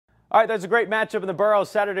All right, there's a great matchup in the Borough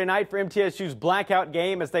Saturday night for MTSU's blackout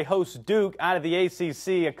game as they host Duke out of the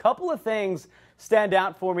ACC. A couple of things stand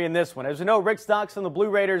out for me in this one. As you know, Rick Stocks and the Blue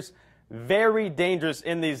Raiders, very dangerous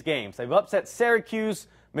in these games. They've upset Syracuse,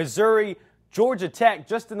 Missouri, Georgia Tech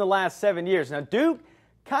just in the last 7 years. Now, Duke,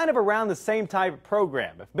 kind of around the same type of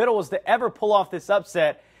program. If Middle was to ever pull off this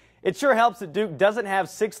upset, it sure helps that Duke doesn't have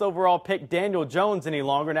 6th overall pick Daniel Jones any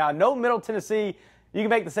longer. Now, I know Middle Tennessee, you can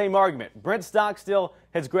make the same argument. Brent Stockstill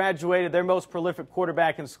has graduated, their most prolific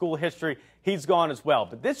quarterback in school history. He's gone as well.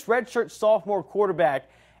 But this redshirt sophomore quarterback,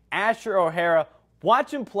 Asher O'Hara,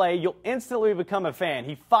 watch him play, you'll instantly become a fan.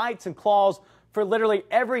 He fights and claws for literally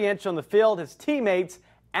every inch on the field. His teammates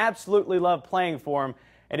absolutely love playing for him.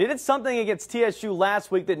 And he did something against TSU last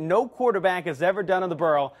week that no quarterback has ever done in the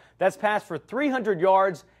Borough. That's passed for 300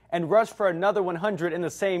 yards and rushed for another 100 in the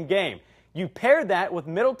same game. You pair that with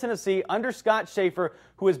Middle Tennessee under Scott Schaefer,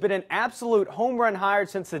 who has been an absolute home run hired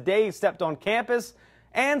since the day he stepped on campus,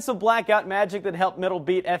 and some blackout magic that helped Middle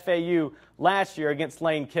beat FAU last year against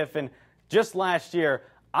Lane Kiffin just last year.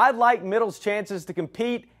 I like Middle's chances to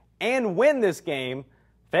compete and win this game.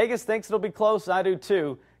 Vegas thinks it'll be close. I do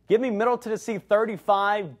too. Give me Middle Tennessee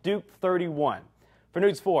 35, Duke 31. For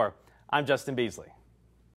News 4, I'm Justin Beasley.